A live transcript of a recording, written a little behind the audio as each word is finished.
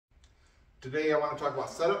Today I want to talk about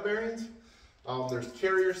setup bearings. There's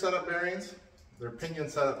carrier setup bearings, there are pinion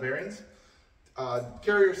setup bearings.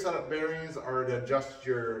 Carrier setup bearings are to adjust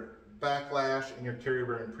your backlash and your carrier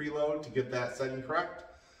bearing preload to get that setting correct.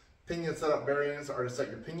 Pinion setup bearings are to set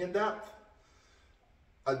your pinion depth.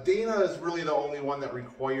 A Dana is really the only one that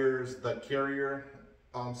requires the carrier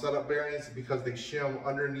setup bearings because they shim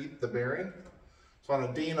underneath the bearing. So on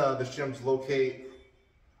a Dana, the shims locate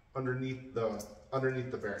underneath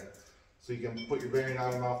the bearing. So you can put your bearing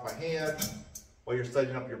on and off by hand while you're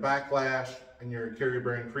setting up your backlash and your carrier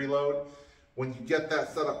bearing preload. When you get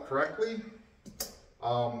that set up correctly,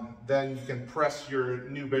 then you can press your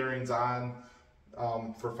new bearings on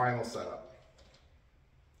for final setup.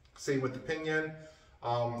 Same with the pinion.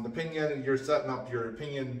 The pinion, you're setting up your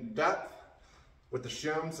pinion depth with the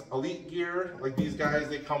shims. Elite gear, like these guys,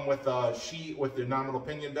 they come with a sheet with the nominal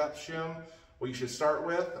pinion depth shim, what you should start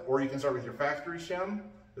with, or you can start with your factory shim.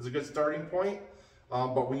 Is a good starting point.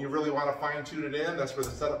 But when you really want to fine tune it in, that's where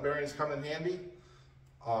the setup bearings come in handy.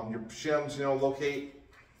 Your shims, locate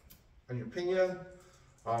on your pinion.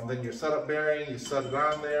 Then your setup bearing, you set it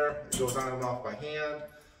on there. It goes on and off by hand.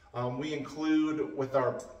 We include, with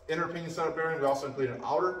our inner pinion setup bearing, we also include an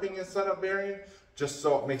outer pinion setup bearing, just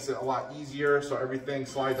so it makes it a lot easier, so everything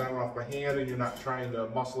slides on and off by hand and you're not trying to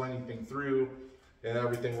muscle anything through, and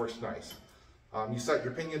everything works nice. You set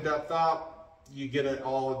your pinion depth up, you get it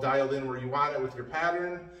all dialed in where you want it with your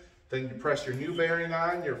pattern, then you press your new bearing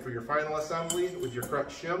on for your final assembly with your correct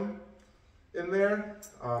shim in there.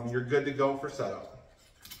 You're good to go for setup.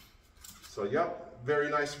 So yep, very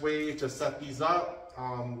nice way to set these up.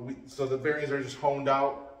 So the bearings are just honed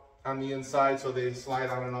out on the inside so they slide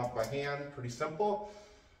on and off by hand, pretty simple.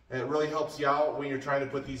 And it really helps you out when you're trying to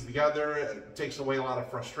put these together. It takes away a lot of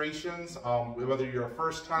frustrations. Whether you're a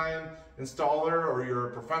first time installer or you're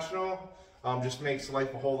a professional, just makes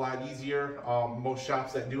life a whole lot easier. Most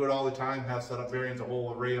shops that do it all the time have setup bearings, a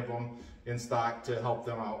whole array of them in stock to help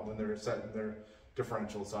them out when they're setting their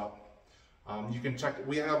differentials up. You can check,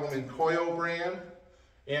 we have them in Koyo brand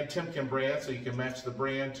and Timken brand, so you can match the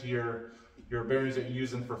brand to your bearings that you're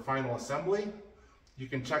using for final assembly. You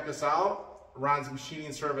can check us out,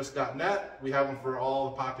 ronsmachiningservice.net. We have them for all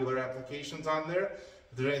the popular applications on there.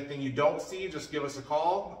 If there's anything you don't see, just give us a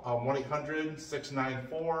call,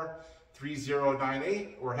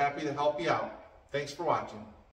 1-800-694-3098. We're happy to help you out. Thanks for watching.